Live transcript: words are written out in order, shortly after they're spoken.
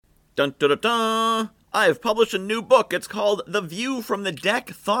Dun dun dun dun! I have published a new book. It's called The View from the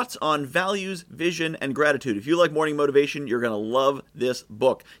Deck, Thoughts on Values, Vision, and Gratitude. If you like morning motivation, you're going to love this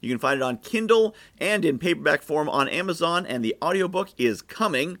book. You can find it on Kindle and in paperback form on Amazon, and the audiobook is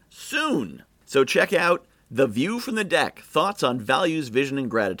coming soon. So check out The View from the Deck, Thoughts on Values, Vision, and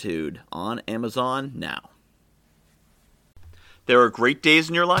Gratitude on Amazon now. There are great days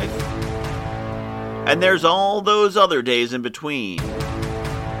in your life, and there's all those other days in between.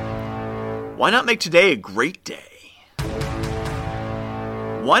 Why not make today a great day?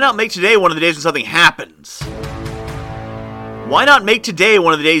 Why not make today one of the days when something happens? Why not make today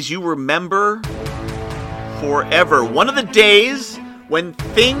one of the days you remember forever? One of the days when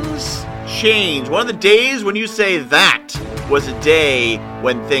things change. One of the days when you say, that was a day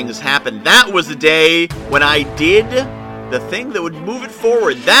when things happened. That was the day when I did the thing that would move it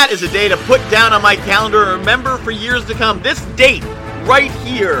forward. That is a day to put down on my calendar and remember for years to come. This date right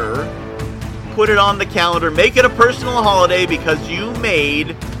here, put it on the calendar. Make it a personal holiday because you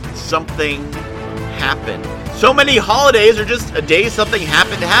made something happen. So many holidays are just a day something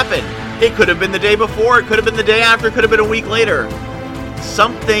happened to happen. It could have been the day before. It could have been the day after. It could have been a week later.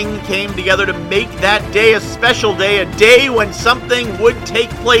 Something came together to make that day a special day. A day when something would take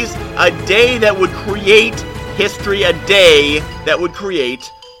place. A day that would create history. A day that would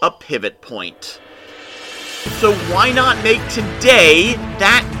create a pivot point. So why not make today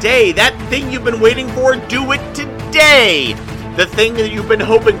that day? That thing you've been waiting for, do it today. The thing that you've been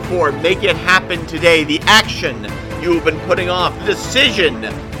hoping for, make it happen today. The action you have been putting off, the decision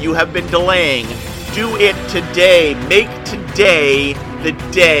you have been delaying, do it today. Make today the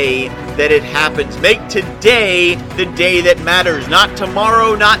day that it happens. Make today the day that matters. Not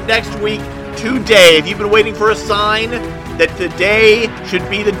tomorrow, not next week, today. If you've been waiting for a sign that today should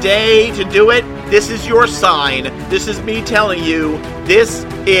be the day to do it, this is your sign. This is me telling you, this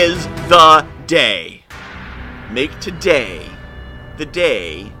is the day. Make today the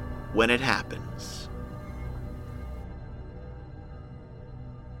day when it happens.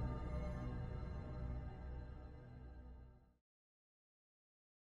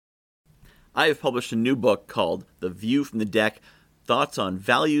 I have published a new book called The View from the Deck, Thoughts on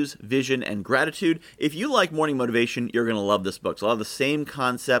Values, Vision, and Gratitude. If you like morning motivation, you're going to love this book. It's a lot of the same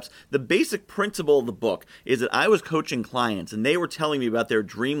concepts. The basic principle of the book is that I was coaching clients, and they were telling me about their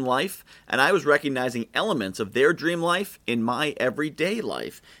dream life, and I was recognizing elements of their dream life in my everyday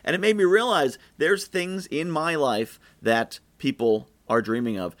life. And it made me realize there's things in my life that people are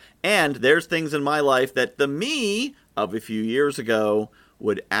dreaming of. And there's things in my life that the me of a few years ago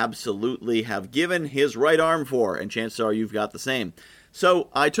would absolutely have given his right arm for, and chances are you've got the same. So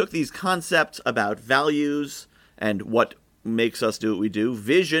I took these concepts about values and what makes us do what we do,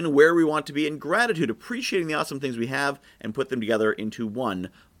 vision, where we want to be, and gratitude, appreciating the awesome things we have, and put them together into one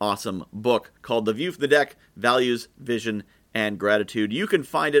awesome book called The View from the Deck, Values, Vision, and Gratitude. You can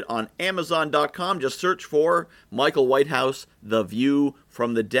find it on Amazon.com. Just search for Michael Whitehouse, The View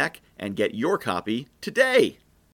from the Deck, and get your copy today.